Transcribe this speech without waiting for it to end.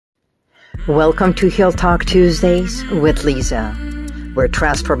Welcome to Heal Talk Tuesdays with Liza, where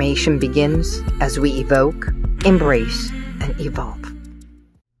transformation begins as we evoke, embrace, and evolve.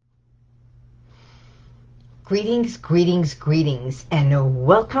 Greetings, greetings, greetings, and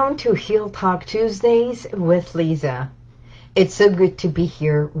welcome to Heal Talk Tuesdays with Liza. It's so good to be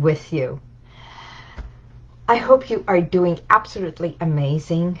here with you. I hope you are doing absolutely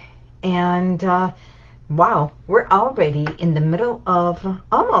amazing, and wow, we're already in the middle of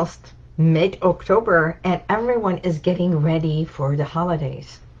almost mid-October, and everyone is getting ready for the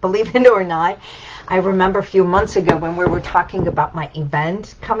holidays. Believe it or not, I remember a few months ago when we were talking about my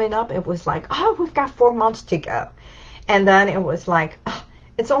event coming up, it was like, oh, we've got 4 months to go. And then it was like, oh,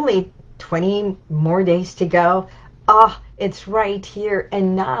 it's only 20 more days to go. Oh, it's right here.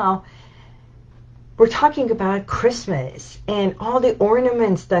 And now we're talking about Christmas and all the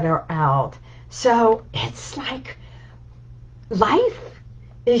ornaments that are out. So it's like life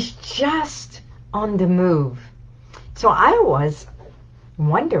is just on the move. So I was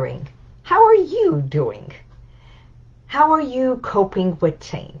wondering, how are you doing? How are you coping with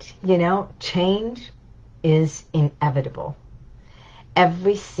change? You know, change is inevitable.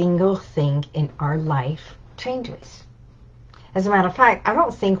 Every single thing in our life changes. As a matter of fact, I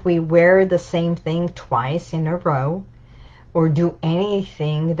don't think we wear the same thing twice in a row or do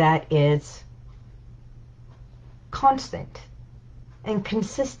anything that is constant and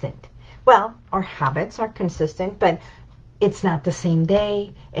consistent. Well, our habits are consistent, but it's not the same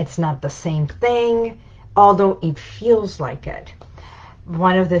day, it's not the same thing, although it feels like it.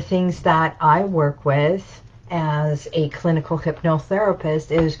 One of the things that I work with as a clinical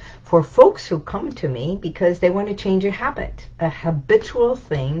hypnotherapist is for folks who come to me because they want to change a habit, a habitual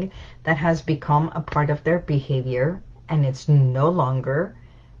thing that has become a part of their behavior and it's no longer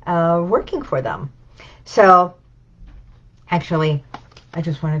working for them. So actually, I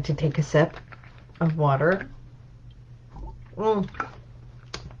just wanted to take a sip of water.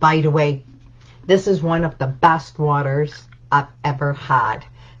 By the way, this is one of the best waters I've ever had.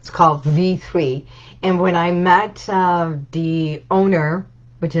 It's called V3. And when I met the owner,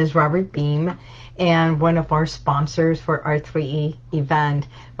 which is Robert Beam, and one of our sponsors for our 3E event,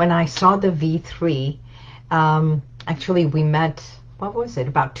 when I saw the V3, actually we met, what was it,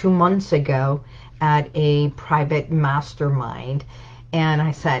 about 2 months ago at a private mastermind. And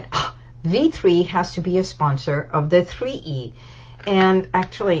I said, oh, V3 has to be a sponsor of the 3E. And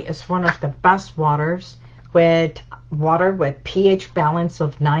actually, it's one of the best waters with pH balance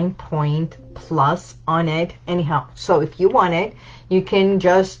of 9 point plus on it. Anyhow, so if you want it, you can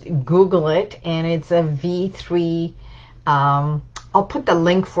just Google it, and it's a V3. I'll put the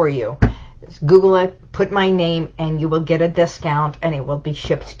link for you. Just Google it, put my name, and you will get a discount, and it will be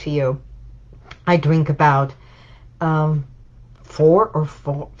shipped to you. I drink about 4 or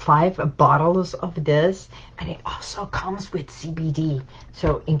 5 bottles of this, and it also comes with CBD.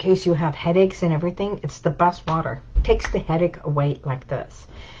 So in case you have headaches and everything, it's the best water. It takes the headache away like this.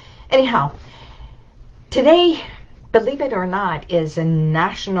 Anyhow, today, believe it or not, is a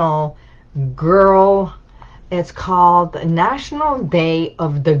national girl. It's called the National Day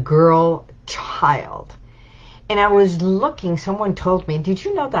of the Girl Child. And I was looking, someone told me, did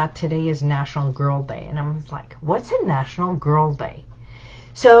you know that today is National Girl Day? And I was like, what's a National Girl Day?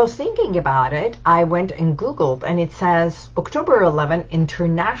 So thinking about it, I went and Googled, and it says October 11,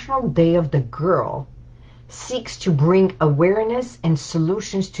 International Day of the Girl, seeks to bring awareness and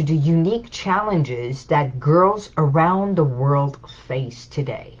solutions to the unique challenges that girls around the world face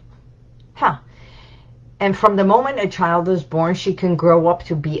today. And from the moment a child is born, she can grow up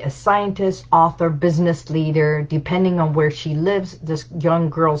to be a scientist, author, business leader. Depending on where she lives, this young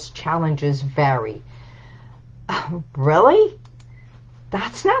girl's challenges vary. Really?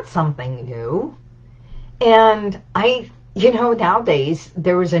 That's not something new. And nowadays,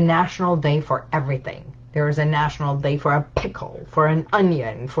 there is a national day for everything. There is a national day for a pickle, for an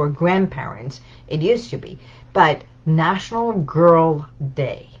onion, for grandparents. It used to be. But National Girl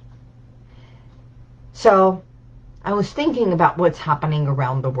Day. So I was thinking about what's happening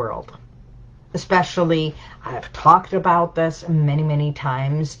around the world. Especially, I've talked about this many, many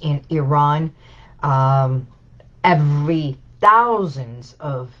times in Iran. Every thousands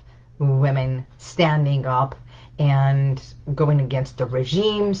of women standing up and going against the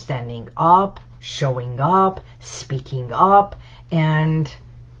regime, standing up, showing up, speaking up. And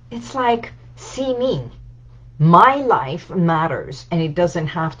it's like, see me. My life matters, and it doesn't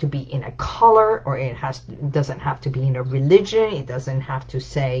have to be in a color, or it doesn't have to be in a religion. It doesn't have to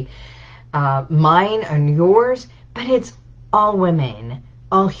say mine and yours, but it's all women,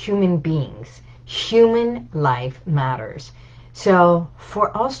 all human beings. Human life matters. So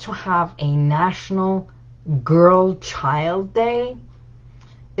for us to have a National Girl Child Day,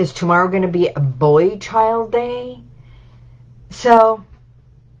 is tomorrow going to be a Boy Child Day? So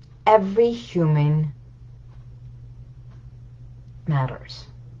every human matters.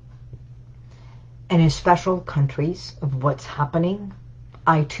 And in special countries of what's happening,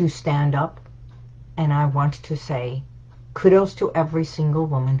 I too stand up and I want to say kudos to every single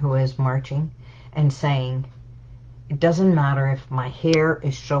woman who is marching and saying, it doesn't matter if my hair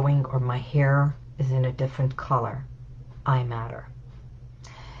is showing or my hair is in a different color. I matter.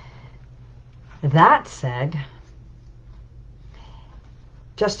 That said,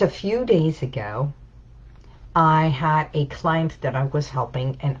 just a few days ago, I had a client that I was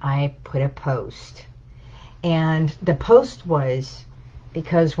helping and I put a post. And the post was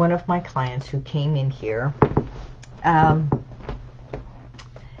because one of my clients who came in here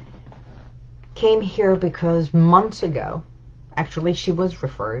came here because months ago, actually she was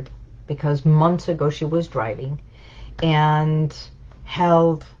referred because months ago she was driving and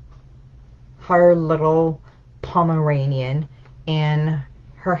held her little Pomeranian in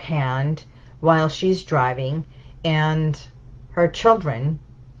her hand while she's driving, and her children,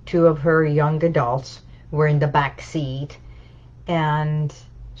 two of her young adults, were in the back seat, and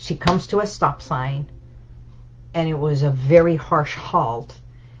she comes to a stop sign, and it was a very harsh halt,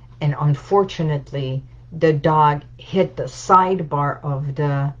 and unfortunately the dog hit the sidebar of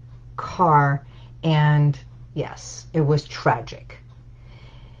the car, and yes, it was tragic.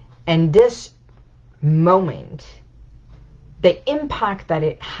 And this moment, the impact that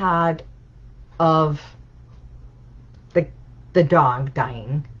it had of the dog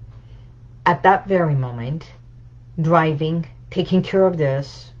dying, at that very moment, driving, taking care of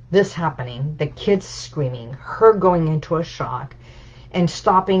this happening, the kids screaming, her going into a shock, and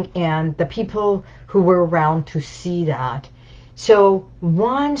stopping, and the people who were around to see that. So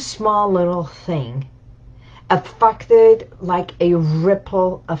one small little thing affected like a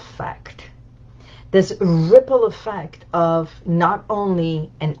ripple effect. This ripple effect of not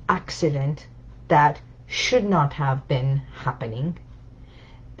only an accident that should not have been happening,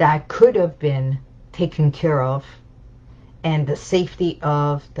 that could have been taken care of, and the safety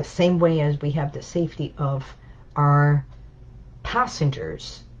of, the same way as we have the safety of our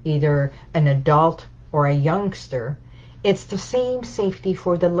passengers, either an adult or a youngster, it's the same safety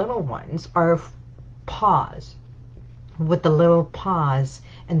for the little ones, our paws, with the little paws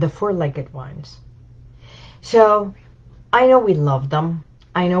and the four-legged ones. So I know we love them.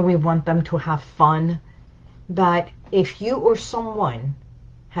 I know we want them to have fun. But if you or someone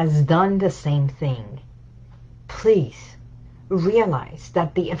has done the same thing, please realize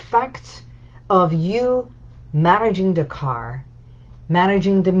that the effects of you managing the car,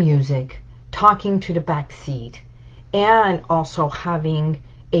 managing the music, talking to the back seat, and also having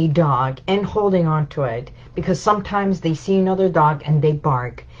a dog and holding on to it, because sometimes they see another dog and they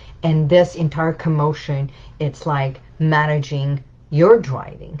bark, and this entire commotion, it's like managing your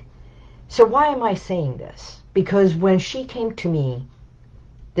driving. So why am I saying this? Because when she came to me,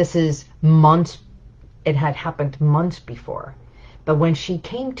 this is months, it had happened months before, but when she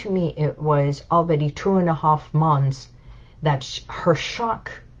came to me, it was already 2.5 months that her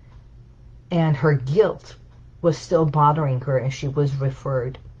shock and her guilt was still bothering her, and she was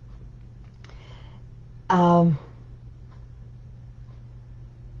referred.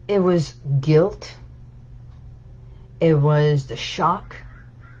 It was guilt, it was the shock,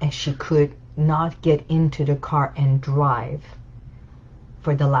 and she could not get into the car and drive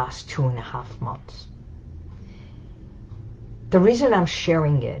for the last 2.5 months. The reason I'm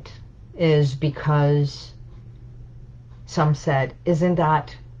sharing it is because some said, isn't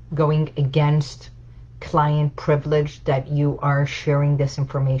that going against client privilege that you are sharing this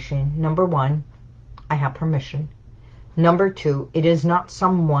information? Number one, I have permission. Number two, it is not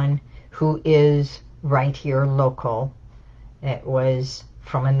someone who is right here local. It was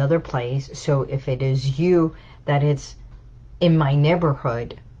from another place. So if it is you that it's in my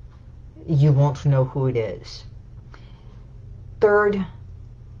neighborhood, you won't know who it is. Third,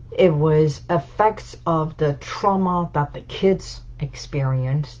 it was effects of the trauma that the kids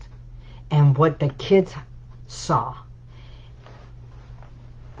experienced and what the kids saw.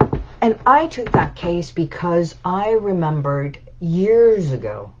 And I took that case because I remembered years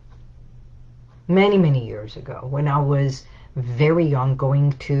ago, many years ago, when I was very young,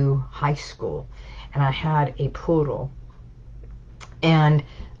 going to high school, and I had a poodle, and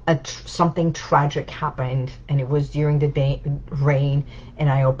something tragic happened, and it was during the rain, and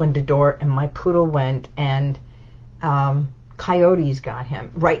I opened the door, and my poodle went, and coyotes got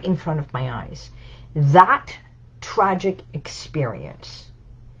him right in front of my eyes. That tragic experience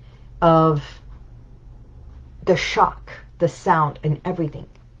of the shock, the sound, and everything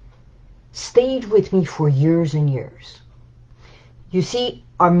stayed with me for years and years. You see,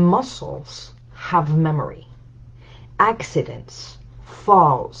 our muscles have memory. Accidents,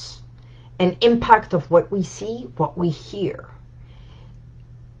 falls, an impact of what we see, what we hear.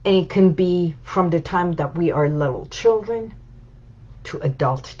 And it can be from the time that we are little children to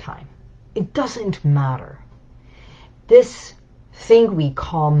adult time. It doesn't matter. This thing we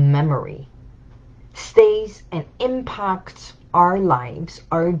call memory stays and impacts our lives,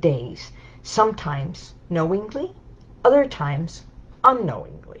 our days, sometimes knowingly, other times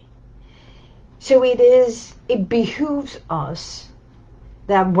unknowingly. So it behooves us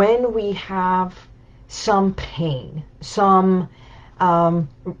that when we have some pain, some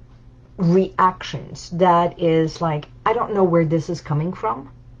reactions that is like, I don't know where this is coming from,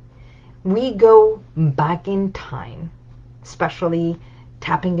 we go back in time, especially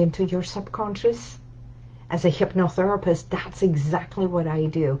tapping into your subconscious. As a hypnotherapist, that's exactly what I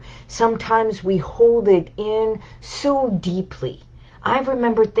do. Sometimes we hold it in so deeply. I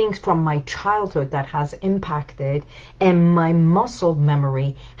remember things from my childhood that has impacted, and my muscle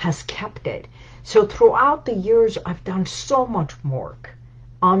memory has kept it. So throughout the years, I've done so much work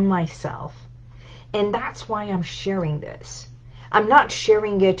on myself. And that's why I'm sharing this. I'm not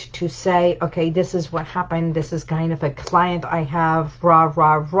sharing it to say, okay, this is what happened. This is kind of a client I have, rah,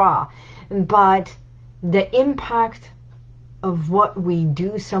 rah, rah. But the impact of what we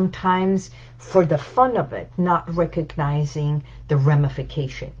do sometimes for the fun of it, not recognizing the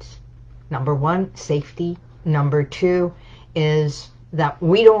ramifications. Number one, safety. Number two is that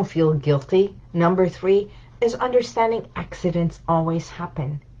we don't feel guilty. Number three is understanding accidents always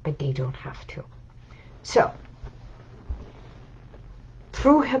happen, but they don't have to. So,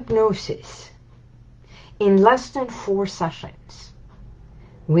 through hypnosis, in less than 4 sessions,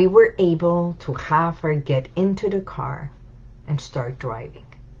 we were able to have her get into the car and start driving.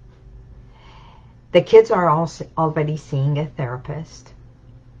 The kids are also already seeing a therapist,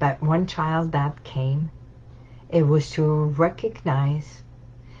 but one child that came, it was to recognize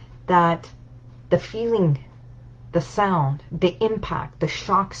that the feeling, the sound, the impact, the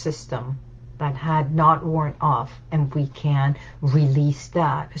shock system that had not worn off, and we can release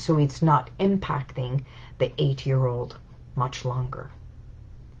that so it's not impacting the 8-year-old much longer.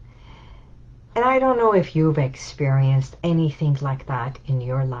 And I don't know if you've experienced anything like that in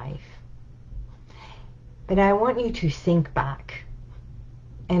your life, but I want you to think back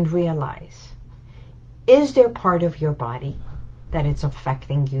and realize, is there part of your body that it's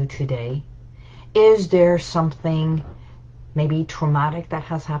affecting you today? Is there something maybe traumatic that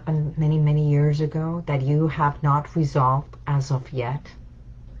has happened many, many years ago that you have not resolved as of yet?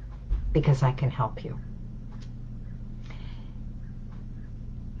 Because I can help you.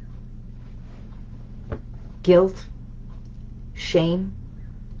 Guilt, shame,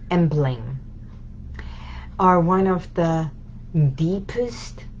 and blame are one of the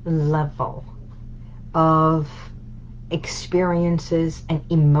deepest level of experiences and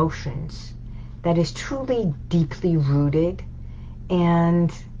emotions that is truly deeply rooted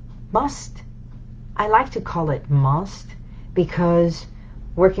and I like to call it must, because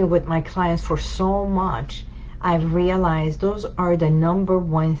working with my clients for so much, I've realized those are the number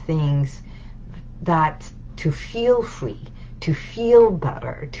one things that to feel free, to feel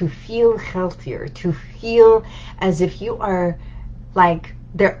better, to feel healthier, to feel as if you are like,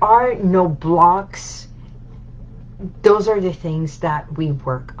 there are no blocks. Those are the things that we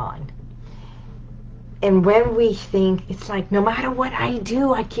work on. And when we think, it's like, no matter what I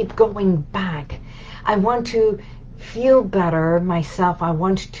do, I keep going back. I want to feel better myself. I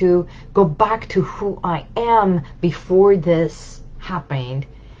want to go back to who I am before this happened,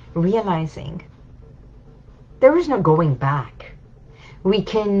 realizing there is no going back. We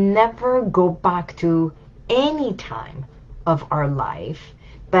can never go back to any time of our life,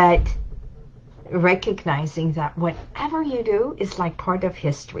 but recognizing that whatever you do is like part of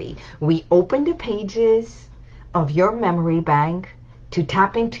history. We open the pages of your memory bank to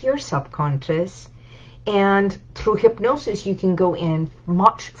tap into your subconscious, and through hypnosis you can go in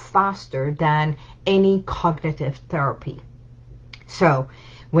much faster than any cognitive therapy. So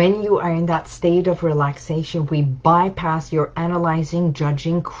when you are in that state of relaxation, we bypass your analyzing,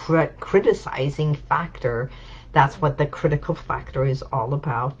 judging, criticizing factor. That's what the critical factor is all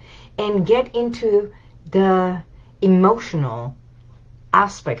about. And get into the emotional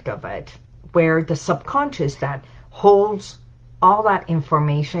aspect of it, where the subconscious that holds all that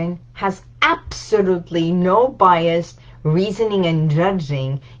information has absolutely no bias, reasoning, and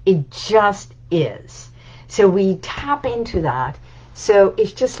judging. It just is. So we tap into that. So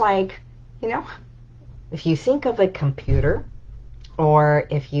it's just like, if you think of a computer, or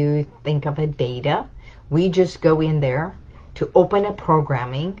if you think of a data, we just go in there to open a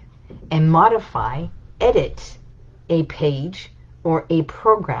programming and modify, edit a page or a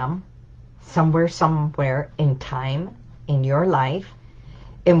program somewhere in time in your life.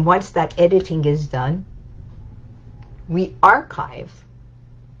 And once that editing is done, we archive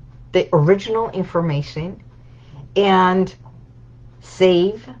the original information and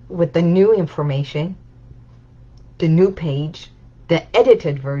save with the new information, the new page, the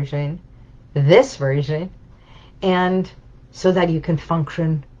edited version, this version, and so that you can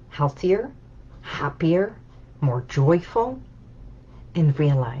function healthier, happier, more joyful, and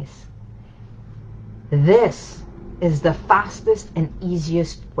realize this is the fastest and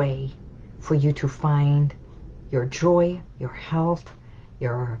easiest way for you to find your joy, your health,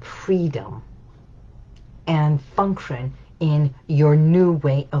 your freedom, and function in your new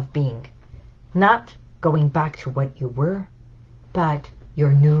way of being. Not going back to what you were, but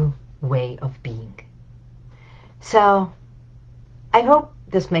your new way of being. So I hope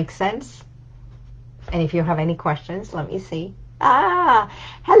this makes sense. And if you have any questions, let me see.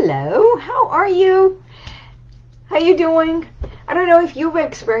 Hello, how are you? How you doing? I don't know if you've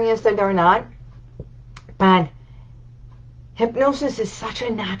experienced it or not, but hypnosis is such a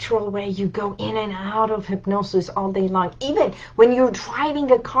natural way. You go in and out of hypnosis all day long. Even when you're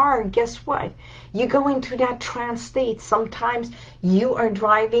driving a car, guess what? You go into that trance state. Sometimes you are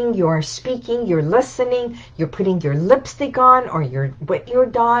driving, you're speaking, you're listening, you're putting your lipstick on, or you're with your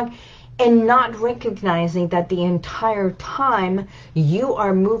dog, and not recognizing that the entire time you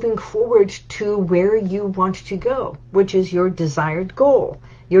are moving forward to where you want to go, which is your desired goal,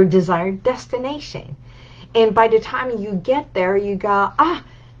 your desired destination. And by the time you get there, you go,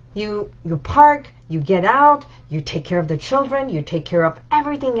 you park, you get out, you take care of the children, you take care of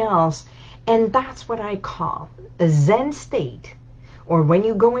everything else. And that's what I call a Zen state. Or when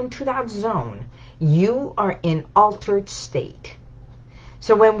you go into that zone, you are in altered state.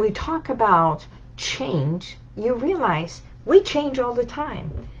 So when we talk about change, you realize we change all the time.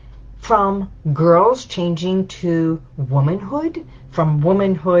 From girls changing to womanhood, from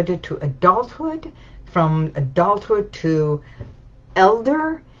womanhood to adulthood, from adulthood to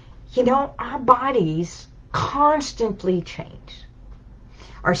elder, our bodies constantly change.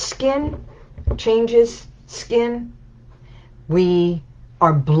 Our skin changes skin.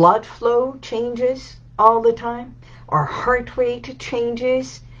 Our blood flow changes all the time. Our heart rate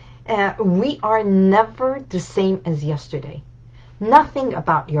changes. We are never the same as yesterday. Nothing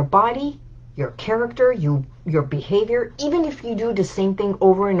about your body, your character, your behavior, even if you do the same thing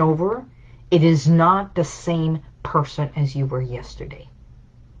over and over, it is not the same person as you were yesterday.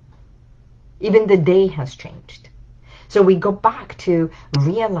 Even the day has changed. So we go back to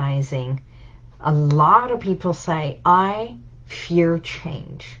realizing a lot of people say, I fear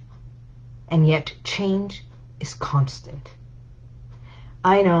change. And yet change is constant.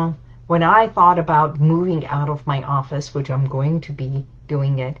 I know when I thought about moving out of my office, which I'm going to be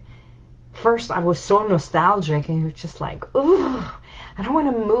doing it, first I was so nostalgic and it was just like, ooh, I don't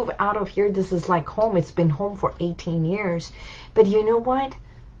want to move out of here. This is like home. It's been home for 18 years. But you know what?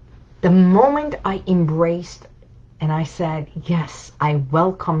 The moment I embraced and I said, yes, I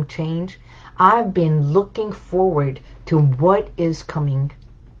welcome change, I've been looking forward to what is coming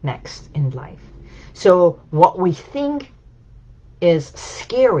next in life. So what we think is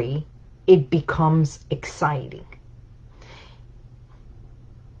scary, it becomes exciting.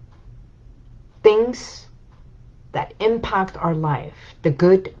 Things that impact our life, the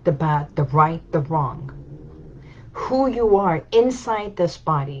good, the bad, the right, the wrong, who you are inside this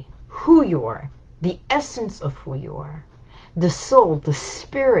body, who you are, the essence of who you are, the soul, the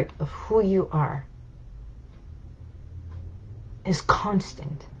spirit of who you are, is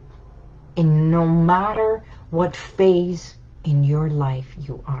constant. And no matter what phase in your life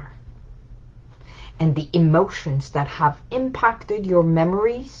you are. And the emotions that have impacted your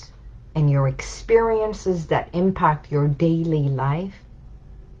memories and your experiences that impact your daily life,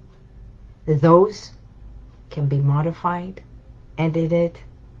 those can be modified, edited,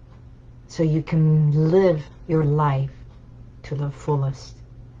 so you can live your life to the fullest,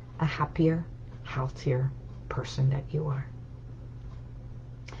 a happier, healthier person that you are.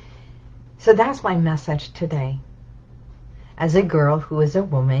 So that's my message today. As a girl who is a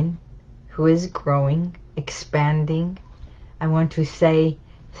woman, who is growing, expanding, I want to say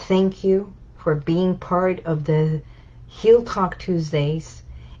thank you for being part of the Heal Talk Tuesdays,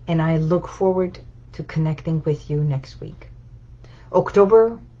 and I look forward to connecting with you next week.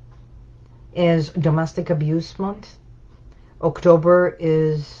 October is Domestic Abuse Month. October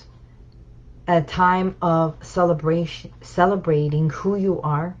is a time of celebrating who you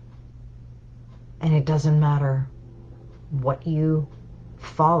are. And it doesn't matter what you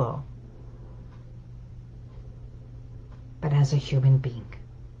follow, but as a human being.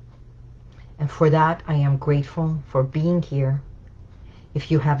 And for that, I am grateful for being here. If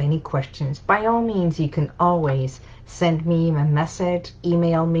you have any questions, by all means, you can always send me a message,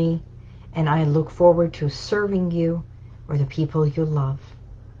 email me, and I look forward to serving you or the people you love.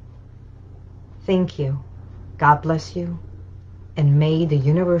 Thank you. God bless you, and may the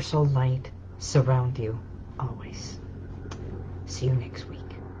universal light surround you always. See you next week.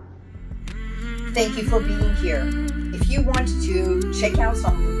 Thank you for being here. If you want to check out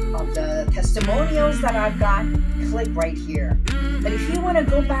some of the testimonials that I've got, click right here. But if you want to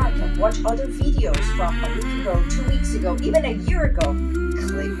go back and watch other videos from a week ago, 2 weeks ago, even a year ago,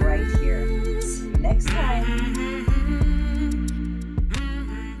 click right here. See you next time.